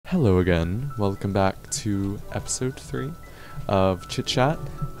Hello again, welcome back to episode 3 of Chit Chat,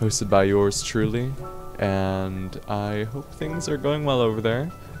 hosted by yours truly, and I hope things are going well over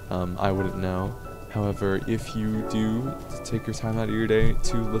there. I wouldn't know. However, if you do take your time out of your day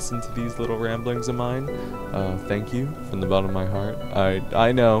to listen to these little ramblings of mine, thank you from the bottom of my heart.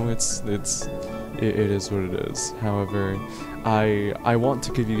 I know it is what it is. However, I want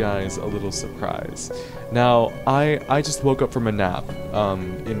to give you guys a little surprise. Now, I just woke up from a nap,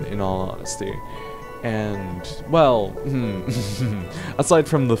 in all honesty. And, well, aside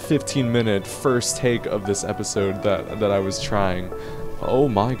from the 15-minute first take of this episode that I was trying, oh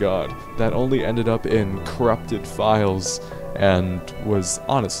my god, that only ended up in corrupted files and was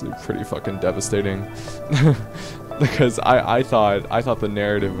honestly pretty fucking devastating. Because I thought the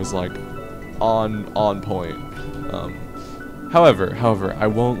narrative was like on point. However, I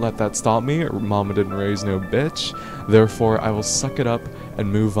won't let that stop me. Mama didn't raise no bitch. Therefore, I will suck it up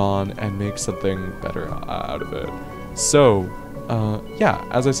and move on and make something better out of it. So, yeah,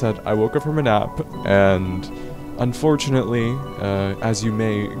 as I said, I woke up from a nap, and unfortunately, as you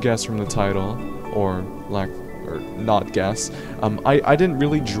may guess from the title, or not guess, I didn't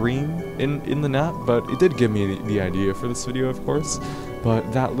really dream in the nap, but it did give me the idea for this video, of course.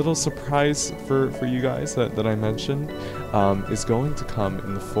 But that little surprise for you guys that I mentioned is going to come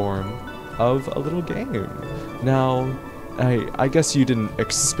in the form of a little game. Now, I guess you didn't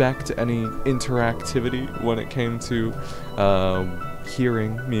expect any interactivity when it came to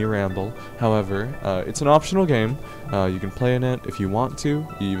hearing me ramble. However, it's an optional game. You can play in it if you want to,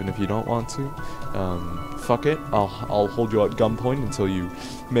 even if you don't want to. Fuck it, I'll hold you at gunpoint until you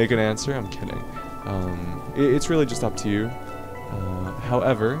make an answer. I'm kidding. It's really just up to you.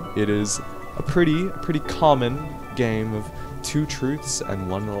 However, it is a pretty common game of 2 truths and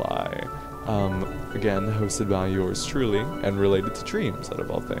 1 lie. Again, hosted by yours truly, and related to dreams, out of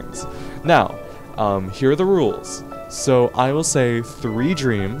all things. Now, here are the rules. So, I will say 3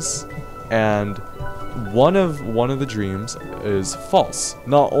 dreams, and one of the dreams is false.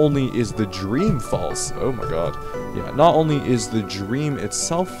 Not only is the dream false, oh my god, yeah, not only is the dream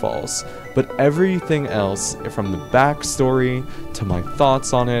itself false, but everything else, from the backstory to my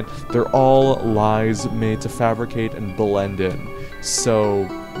thoughts on it, they're all lies made to fabricate and blend in. So,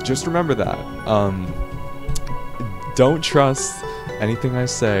 just remember that. Don't trust anything I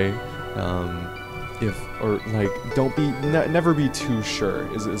say, don't be, never be too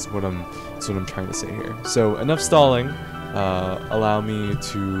sure, is what I'm trying to say here. So, enough stalling, allow me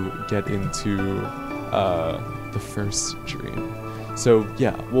to get into, the first dream. So,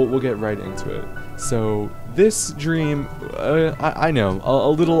 yeah, we'll get right into it. So, this dream, I know, a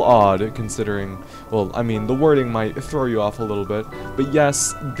little odd, considering, well, I mean, the wording might throw you off a little bit, but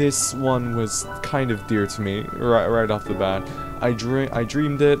yes, this one was kind of dear to me, right off the bat. I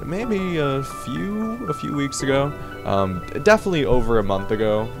dreamed it maybe a few weeks ago, definitely over a month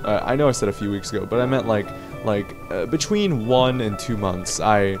ago. I know I said a few weeks ago, but I meant like between 1 and 2 months.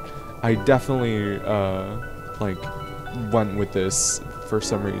 I definitely went with this for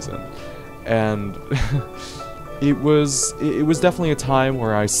some reason, and it was definitely a time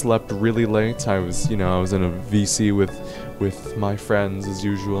where I slept really late. I was in a VC with my friends as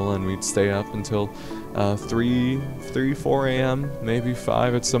usual, and we'd stay up until 4 a.m., maybe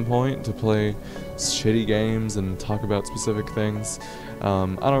 5 at some point, to play shitty games and talk about specific things. I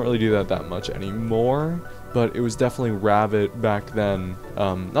don't really do that much anymore, but it was definitely rabid back then.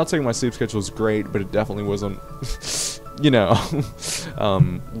 Not saying my sleep schedule was great, but it definitely wasn't,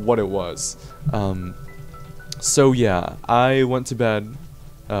 what it was. So yeah, I went to bed,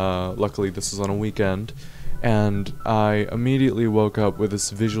 luckily this was on a weekend, and I immediately woke up with this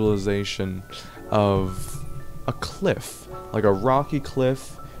visualization of a cliff, like a rocky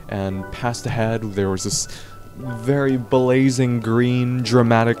cliff, and past ahead there was this very blazing green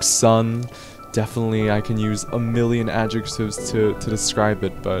dramatic sun. Definitely I can use a million adjectives to describe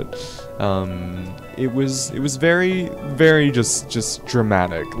it, but it was very just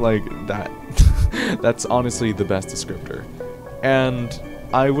dramatic, like that. That's honestly the best descriptor. And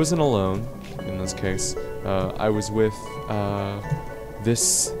I wasn't alone in this case. I was with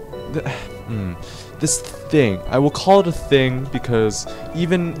this thing. I will call it a thing because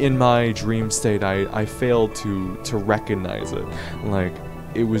even in my dream state, I failed to recognize it. Like,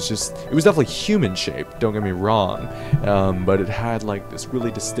 it was definitely human shaped, don't get me wrong, but it had like this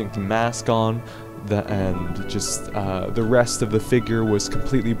really distinct mask on, and just the rest of the figure was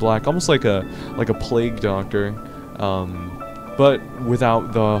completely black, almost like a plague doctor, but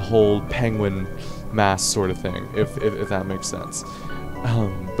without the whole penguin mask sort of thing, if that makes sense.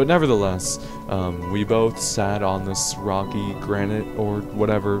 But nevertheless, we both sat on this rocky granite or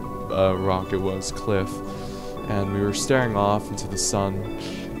whatever rock it was, cliff, and we were staring off into the sun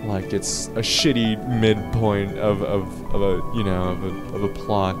like it's a shitty midpoint of a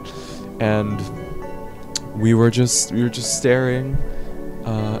plot, and we were just staring,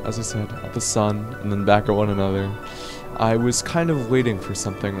 as I said, at the sun and then back at one another. I was kind of waiting for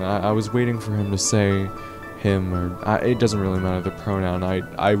something. I was waiting for him to say him, or it doesn't really matter the pronoun.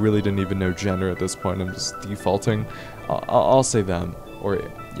 I really didn't even know gender at this point. I'm just defaulting. I'll say them, or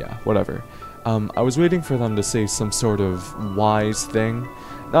yeah, whatever. I was waiting for them to say some sort of wise thing.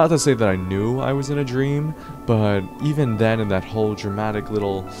 Not to say that I knew I was in a dream, but even then, in that whole dramatic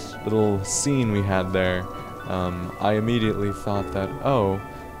little scene we had there, I immediately thought that, oh,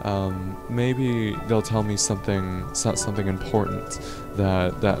 maybe they'll tell me something important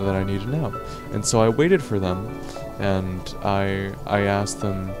that I need to know. And so I waited for them, and I asked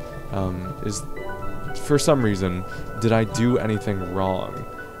them, for some reason, did I do anything wrong?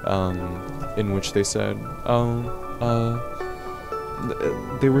 In which they said,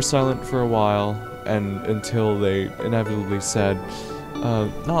 they were silent for a while, and until they inevitably said,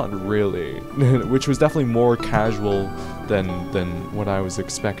 not really, which was definitely more casual than what I was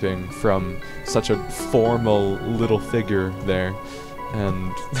expecting from such a formal little figure there,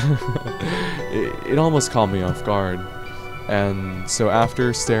 and it almost caught me off guard. And so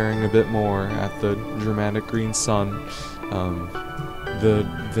after staring a bit more at the dramatic green sun,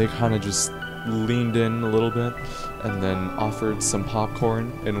 they kind of just leaned in a little bit and then offered some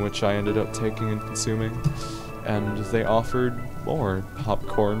popcorn, in which I ended up taking and consuming. And they offered more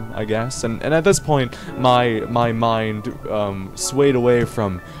popcorn, I guess. And at this point, my mind swayed away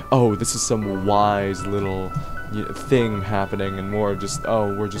from, oh, this is some wise little thing happening, and more just,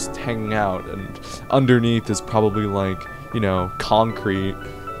 oh, we're just hanging out, and underneath is probably like, you know, concrete,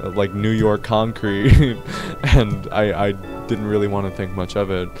 like New York concrete. And I didn't really want to think much of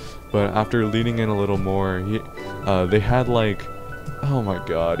it. But after leaning in a little more, they had like, oh my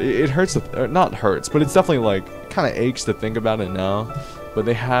god, it hurts, not hurts, but it's definitely like, kind of aches to think about it now. But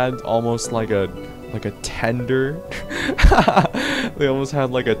they had almost like a tender, they almost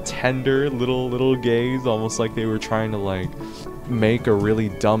had like a tender little gaze, almost like they were trying to like make a really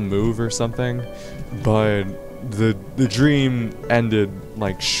dumb move or something. But the dream ended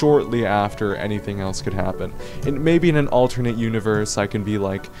like shortly after anything else could happen. And maybe in an alternate universe I can be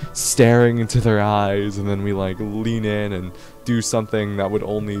like staring into their eyes, and then we like lean in and do something that would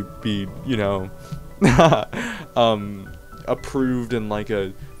only be, you know, approved in like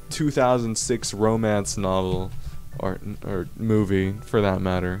a 2006 romance novel or movie, for that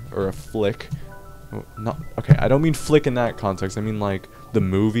matter, or a flick. Not okay, I don't mean flick in that context, I mean like the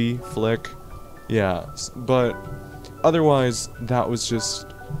movie flick. Yeah, but otherwise that was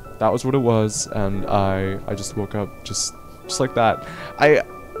what it was, and I just woke up just like that. I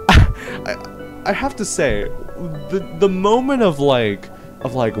have to say, the moment of like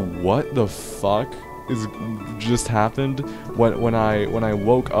what the fuck is just happened when I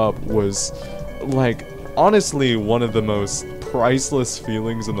woke up was like honestly one of the most priceless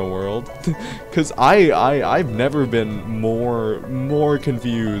feelings in the world. Cause I've never been more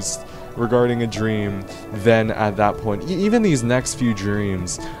confused regarding a dream than at that point. Even these next few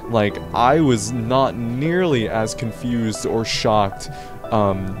dreams, like I was not nearly as confused or shocked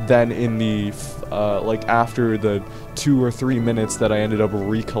than in the like after the 2 or 3 minutes that I ended up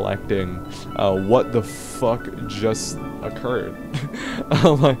recollecting what the fuck just occurred.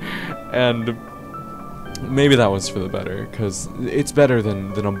 And maybe that was for the better, because it's better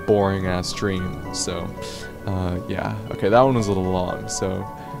than a boring ass dream. So yeah, okay, that one was a little long. So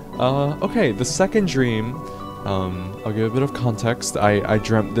okay, the second dream, I'll give a bit of context. I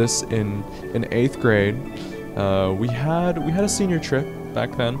dreamt this in 8th grade. We had a senior trip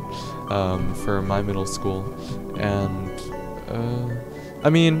back then, for my middle school, and I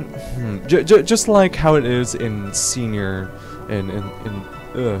mean, just like how it is in senior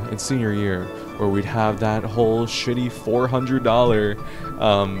year, where we'd have that whole shitty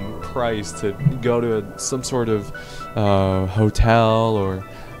 $400 price to go to some sort of hotel or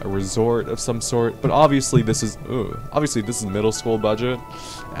a resort of some sort. But obviously this is middle school budget,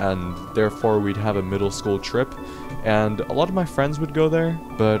 and therefore we'd have a middle school trip, and a lot of my friends would go there,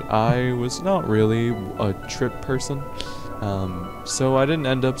 but I was not really a trip person, so I didn't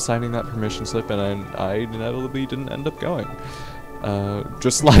end up signing that permission slip, and I inevitably didn't end up going,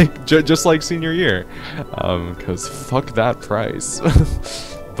 just like senior year, cause fuck that price.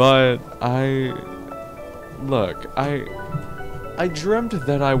 But I dreamt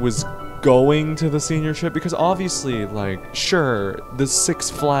that I was going to the senior trip, because obviously, like, sure, the Six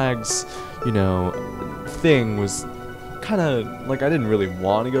Flags, you know, thing was kind of like, I didn't really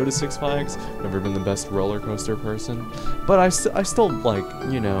want to go to Six Flags. Never been the best roller coaster person, but I still, like,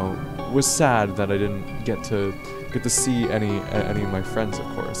 you know, was sad that I didn't get to see any of my friends, of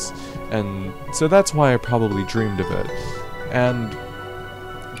course, and so that's why I probably dreamed of it. And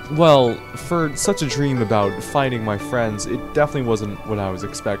well, for such a dream about finding my friends, it definitely wasn't what I was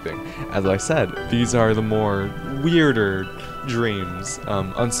expecting. As I said, these are the more weirder dreams,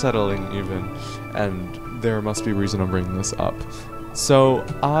 unsettling even, and there must be a reason I'm bringing this up. So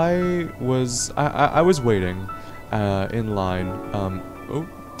I was waiting in line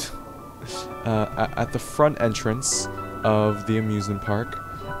at the front entrance of the amusement park,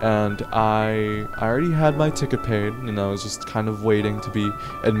 and I already had my ticket paid, and I was just kind of waiting to be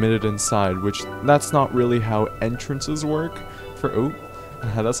admitted inside, which that's not really how entrances work for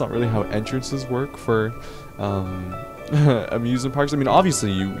that's not really how entrances work for amusement parks. I mean,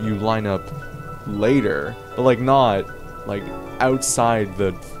 obviously you line up later, but like not like outside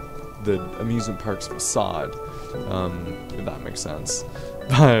the amusement park's facade, if that makes sense.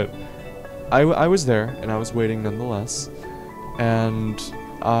 But I was there, and I was waiting nonetheless, and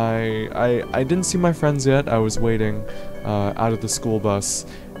I didn't see my friends yet. I was waiting out of the school bus,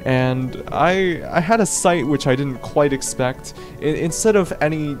 and I had a sight which I didn't quite expect. Instead of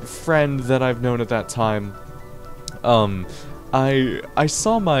any friend that I've known at that time, I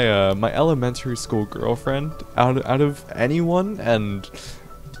saw my my elementary school girlfriend out of anyone, and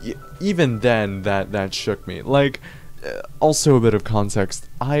even then that shook me. Like, also a bit of context.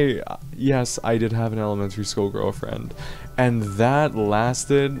 Yes, I did have an elementary school girlfriend, and that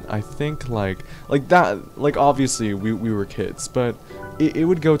lasted, I think, like that, like, obviously we were kids, but it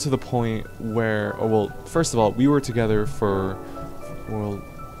would go to the point where, well, first of all, we were together for, well,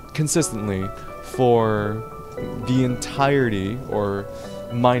 consistently for the entirety, or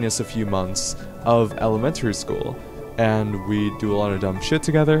minus a few months, of elementary school. And we do a lot of dumb shit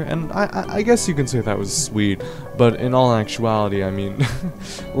together, and I guess you can say that was sweet, but in all actuality, I mean,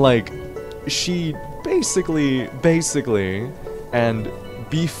 like, she basically, and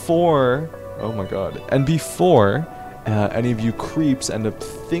before, oh my god, and before any of you creeps end up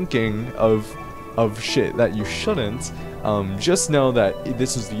thinking of shit that you shouldn't, just know that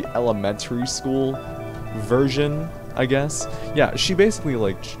this is the elementary school version, I guess. Yeah, she basically,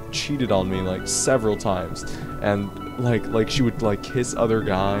 like, cheated on me, like, several times, and like she would, like, kiss other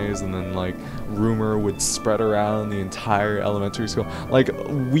guys, and then, like, rumor would spread around the entire elementary school. Like,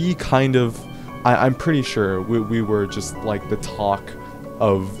 we kind of, I'm pretty sure we were just, like, the talk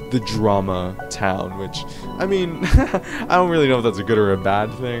of the drama town, which, I mean, I don't really know if that's a good or a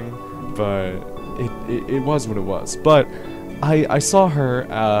bad thing, but it was what it was. But I saw her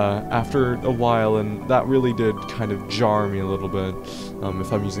after a while, and that really did kind of jar me a little bit,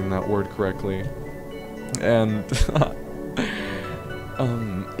 if I'm using that word correctly. And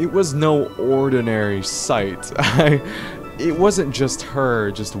it was no ordinary sight. It wasn't just her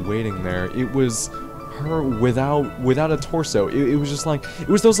just waiting there. It was her without a torso. It was just like, it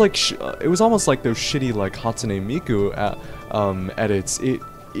was those, like, it was almost like those shitty, like, Hatsune Miku edits.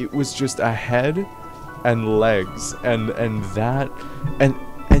 It was just a head and legs, and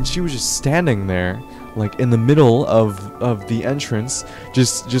she was just standing there, like, in the middle of the entrance,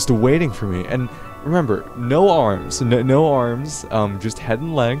 just waiting for me. And remember, no arms, no arms, just head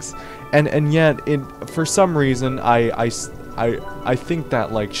and legs, and yet, for some reason, I think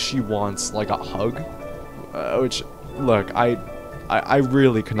that, like, she wants, like, a hug, which, look, I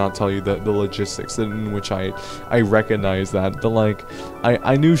really could not tell you the logistics in which I recognize that, but, like,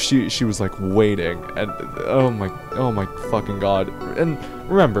 I knew she was, like, waiting, and oh my fucking god. And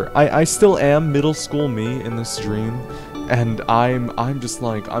remember, I still am middle school me in this dream, and I'm just,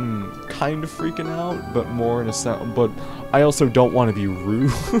 like, I'm kind of freaking out, but more in a sense, but I also don't want to be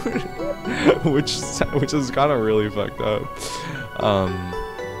rude, which is kind of really fucked up.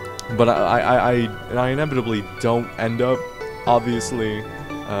 But I inevitably don't end up, obviously,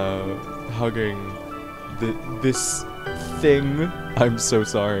 hugging this thing. I'm so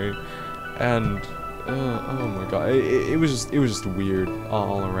sorry. And oh my god, it was just weird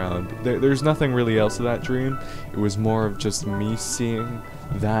all around. There's nothing really else to that dream. It was more of just me seeing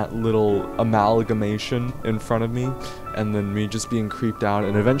that little amalgamation in front of me, and then me just being creeped out,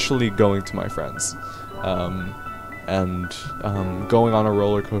 and eventually going to my friends, and going on a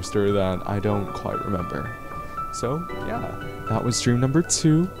roller coaster that I don't quite remember. So yeah, that was dream number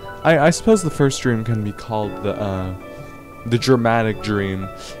 2. I suppose the first dream can be called the the dramatic dream,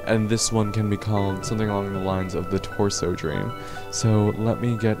 and this one can be called something along the lines of the torso dream. So let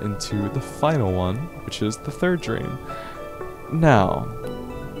me get into the final one, which is the third dream. Now,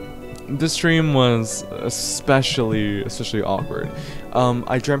 this dream was especially awkward.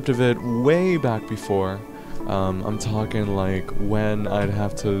 I dreamt of it way back before. I'm talking like when I'd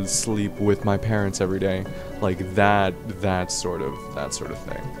have to sleep with my parents every day, like that sort of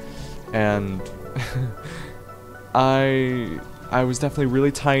thing. And I was definitely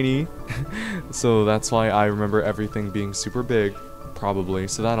really tiny, so that's why I remember everything being super big, probably.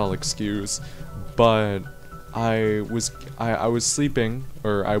 So that I'll excuse. But I was sleeping,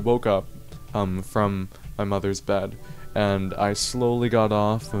 or I woke up from my mother's bed, and I slowly got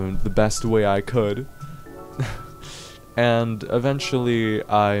off the best way I could. And eventually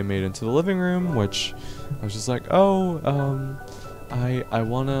I made it into the living room, which I was just like, oh, I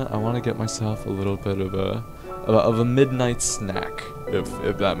wanna get myself a little bit of a midnight snack,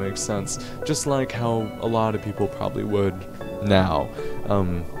 if that makes sense. Just like how a lot of people probably would now,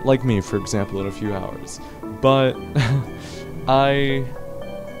 like me, for example, in a few hours. But I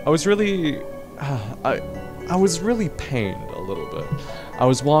was really pained a little bit. I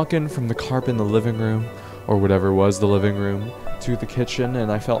was walking from the carpet in the living room, or whatever was the living room, to the kitchen,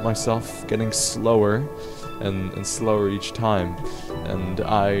 and I felt myself getting slower and slower each time. And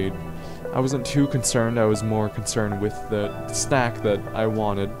I wasn't too concerned. I was more concerned with the snack that I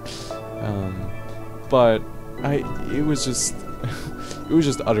wanted. But it was just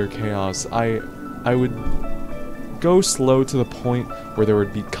utter chaos. I would go slow to the point where there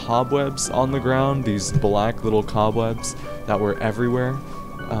would be cobwebs on the ground, these black little cobwebs that were everywhere.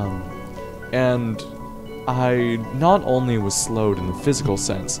 And I not only was slowed in the physical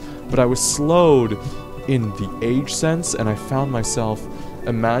sense, but I was slowed in the age sense, and I found myself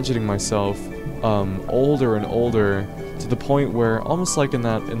imagining myself older and older, to the point where, almost like in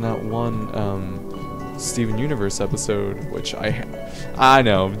that one Steven Universe episode, which I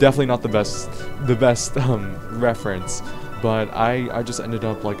know, definitely not the best reference, but I just ended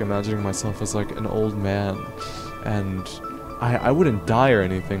up like imagining myself as like an old man, and I wouldn't die or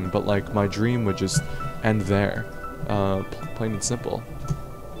anything, but like my dream would just end there, plain and simple.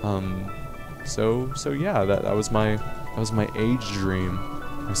 So yeah, that was my age dream,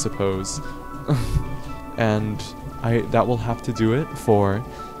 I suppose. And that will have to do it for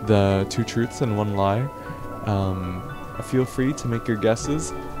the 2 truths and 1 lie. Feel free to make your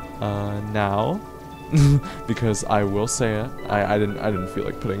guesses now, because I will say it. I didn't feel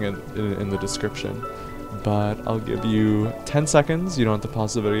like putting it in the description, but I'll give you 10 seconds. You don't have to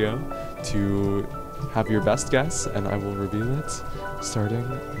pause the video to have your best guess, and I will reveal it starting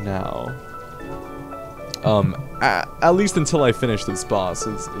now. At least until I finish this boss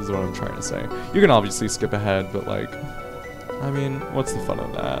is what I'm trying to say. You can obviously skip ahead, but like, I mean, what's the fun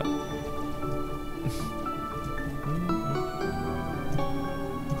of that?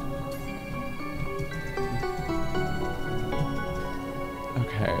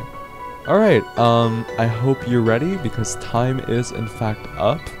 Okay. Alright, I hope you're ready, because time is in fact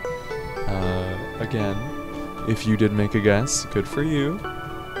up. Again, if you did make a guess, good for you.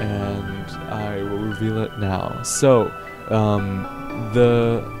 And I will reveal it now. So,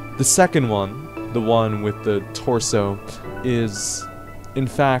 the second one, the one with the torso, is in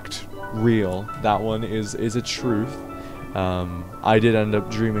fact real. That one is a truth. I did end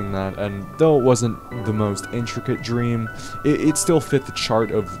up dreaming that, and though it wasn't the most intricate dream, it still fit the chart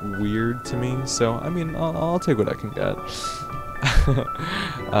of weird to me. So I mean, I'll take what I can get.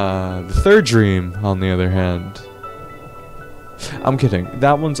 The third dream, on the other hand, I'm kidding.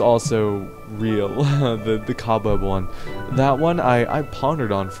 That one's also real. the cobweb one. That one I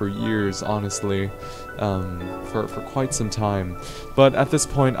pondered on for years, honestly, for quite some time. But at this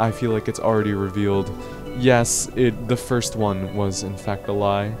point, I feel like it's already revealed. Yes, the first one was in fact a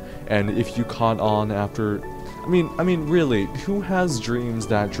lie. And if you caught on after, I mean, really, who has dreams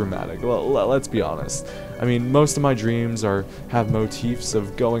that dramatic? Well, let's be honest. I mean, most of my dreams have motifs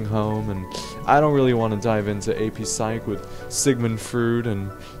of going home, and I don't really want to dive into AP Psych with Sigmund Freud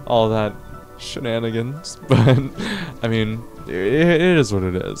and all that shenanigans. But I mean, it is what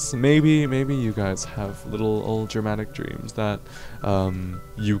it is. Maybe you guys have little old dramatic dreams that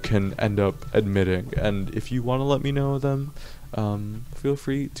you can end up admitting, and if you want to let me know them, feel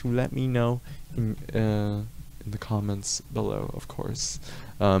free to let me know in the comments below, of course,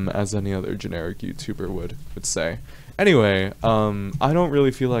 as any other generic YouTuber would say. Anyway, I don't really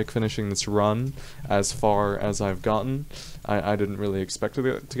feel like finishing this run as far as I've gotten. I didn't really expect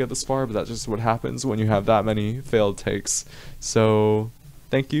to get this far, but that's just what happens when you have that many failed takes. So,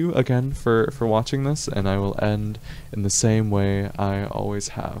 thank you again for watching this, and I will end in the same way I always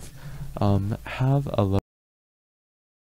have. Have a